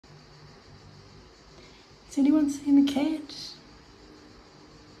Has anyone seen the cat?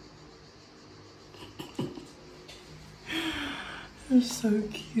 It's so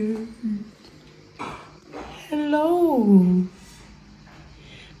cute. Hello.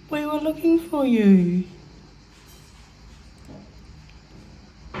 We were looking for you.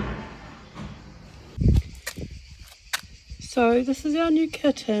 So this is our new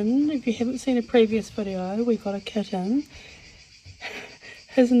kitten. If you haven't seen a previous video, we got a kitten.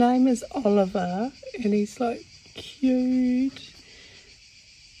 His name is Oliver and he's like cute.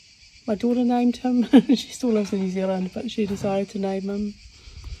 My daughter named him. She still lives in New Zealand, but she decided to name him.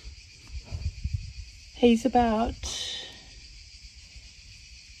 He's about,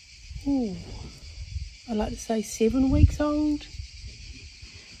 I'd like to say 7 weeks old.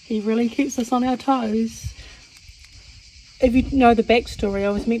 He really keeps us on our toes. If you know the backstory, I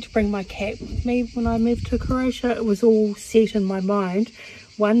was meant to bring my cat with me when I moved to Croatia. It was all set in my mind.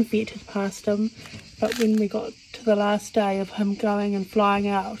 One vet had passed him, but when we got to the last day of him going and flying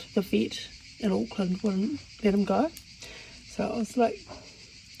out, the vet in Auckland wouldn't let him go. So I was like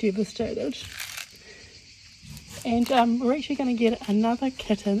devastated. And we're actually going to get another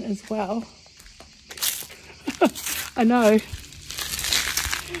kitten as well. I know.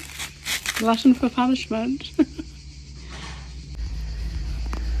 Glutton for punishment.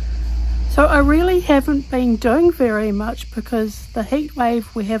 So I really haven't been doing very much because the heat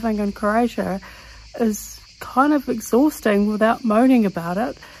wave we're having in Croatia is kind of exhausting without moaning about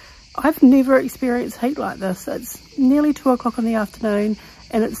it. I've never experienced heat like this. It's nearly 2 o'clock in the afternoon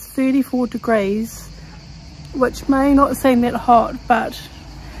and it's 34 degrees, which may not seem that hot, but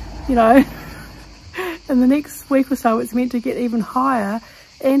you know, in the next week or so it's meant to get even higher,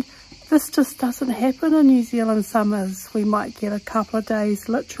 and this just doesn't happen in New Zealand summers. We might get a couple of days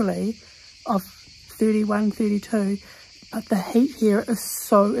literally of 31, 32, but the heat here is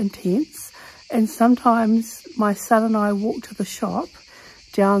so intense. And sometimes my son and I walk to the shop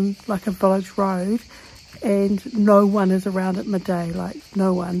down like a village road and no one is around at midday, like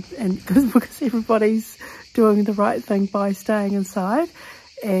no one, and because everybody's doing the right thing by staying inside.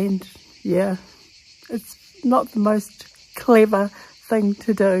 And yeah, it's not the most clever thing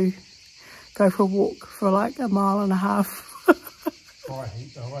to do, go for a walk for like 1.5 miles. Dry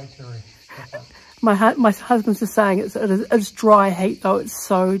heat though, eh, Terry? My husband's just saying it's dry heat though. It's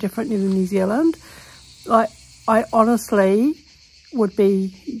so different than New Zealand. Like I honestly would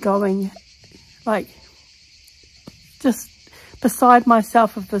be going like just beside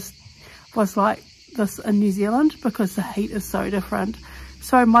myself if this was like this in New Zealand, because the heat is so different.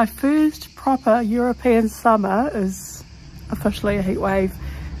 So my first proper European summer is officially a heat wave,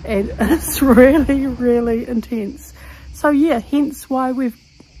 and it's really, really intense. So yeah, hence why we've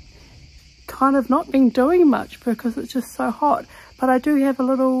kind of not been doing much, because it's just so hot. But I do have a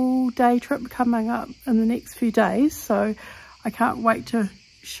little day trip coming up in the next few days, so I can't wait to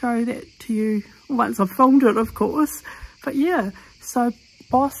show that to you once I've filmed it, of course. But yeah, so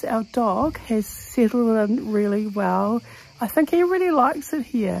Boss, our dog, has settled in really well. I think he really likes it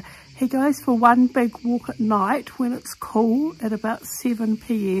here. He goes for one big walk at night when it's cool at about 7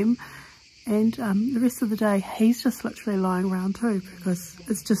 p.m. and the rest of the day he's just literally lying around too, because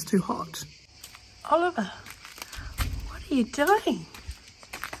it's just too hot. Oliver, what are you doing?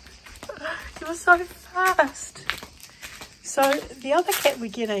 You're so fast. So the other cat we're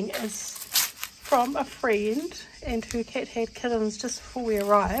getting is from a friend, and her cat had kittens just before we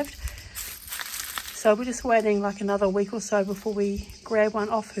arrived. So we're just waiting like another week or so before we grab one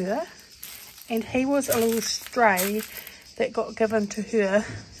off her. And he was a little stray that got given to her.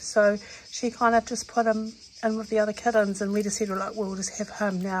 So she kind of just put him in with the other kittens, and we just said, like, we'll just have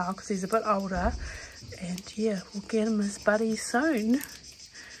him now because he's a bit older. And yeah, we'll get him his buddy soon.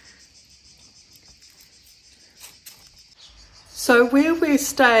 So where we're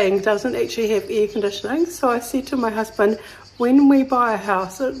staying doesn't actually have air conditioning. So I said to my husband, when we buy a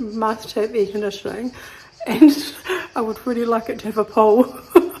house, it must have air conditioning. And I would really like it to have a pool.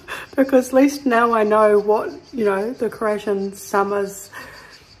 Because at least now I know what, you know, the Croatian summers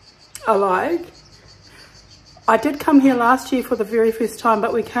are like. I did come here last year for the very first time,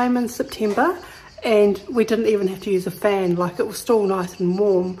 but we came in September and we didn't even have to use a fan. Like, it was still nice and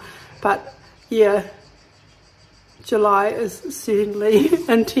warm. But yeah, July is certainly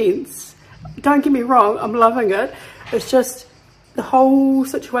intense. Don't get me wrong, I'm loving it. It's just the whole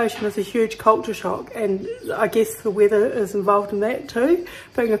situation is a huge culture shock, and I guess the weather is involved in that too,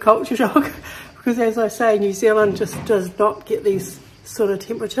 being a culture shock, because as I say, New Zealand just does not get these sort of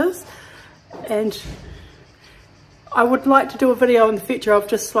temperatures. And I would like to do a video in the future of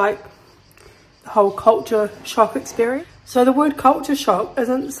just like the whole culture shock experience. So the word culture shock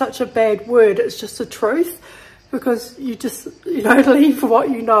isn't such a bad word, it's just the truth, because you leave what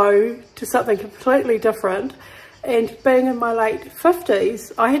you know to something completely different. And being in my late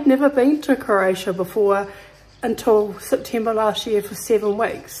 50s, I had never been to Croatia before until September last year for 7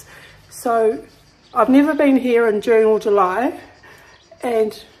 weeks. So I've never been here in June or July,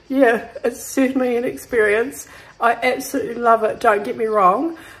 and yeah, it's certainly an experience. I absolutely love it, don't get me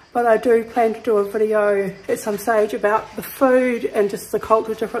wrong, but I do plan to do a video at some stage about the food and just the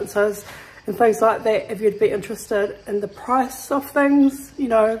cultural differences and things like that, if you'd be interested in the price of things. You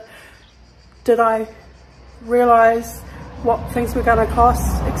know, did I realise what things were going to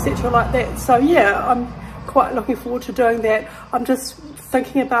cost, etc. like that. So yeah, I'm quite looking forward to doing that. I'm just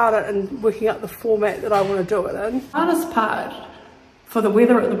thinking about it and working out the format that I want to do it in. The hardest part for the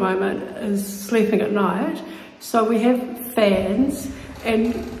weather at the moment is sleeping at night. So we have fans,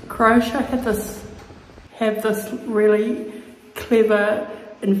 and Croatia have this really clever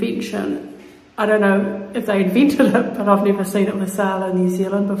invention. I don't know if they invented it, but I've never seen it for sale in New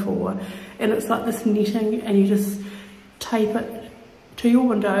Zealand before. And it's like this netting, and you just tape it to your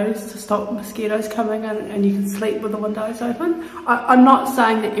windows to stop mosquitoes coming in, and you can sleep with the windows open. I'm not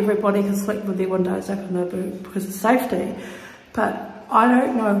saying that everybody can sleep with their windows open though, because of safety, but I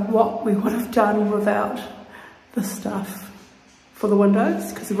don't know what we would have done without the stuff for the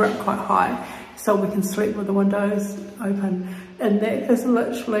windows, because we're up quite high, so we can sleep with the windows open, and that has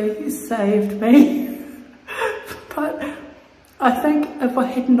literally saved me. But I think if I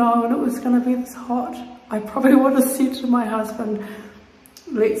had known it was going to be this hot, I probably would have said to my husband,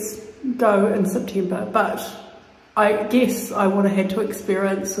 let's go in September, but I guess I would have had to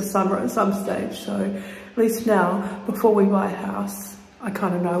experience the summer at some stage. So at least now, before we buy a house, I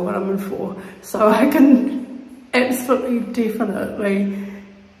kind of know what I'm in for, so I can absolutely definitely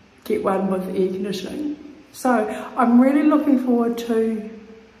get one with air conditioning. So I'm really looking forward to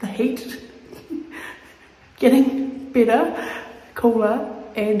the heat getting better, cooler,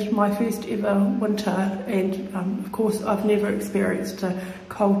 and my first ever winter. And of course I've never experienced a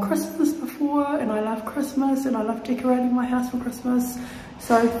cold Christmas before, and I love Christmas and I love decorating my house for Christmas.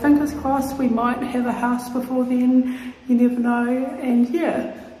 So fingers crossed we might have a house before then, you never know. And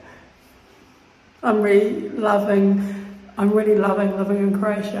yeah, I'm really loving living in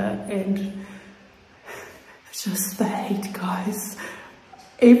Croatia, and it's just the heat, guys.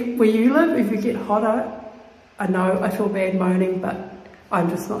 Where you live, if you get hotter, I know I feel bad moaning, but I'm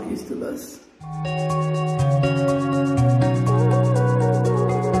just not used to this.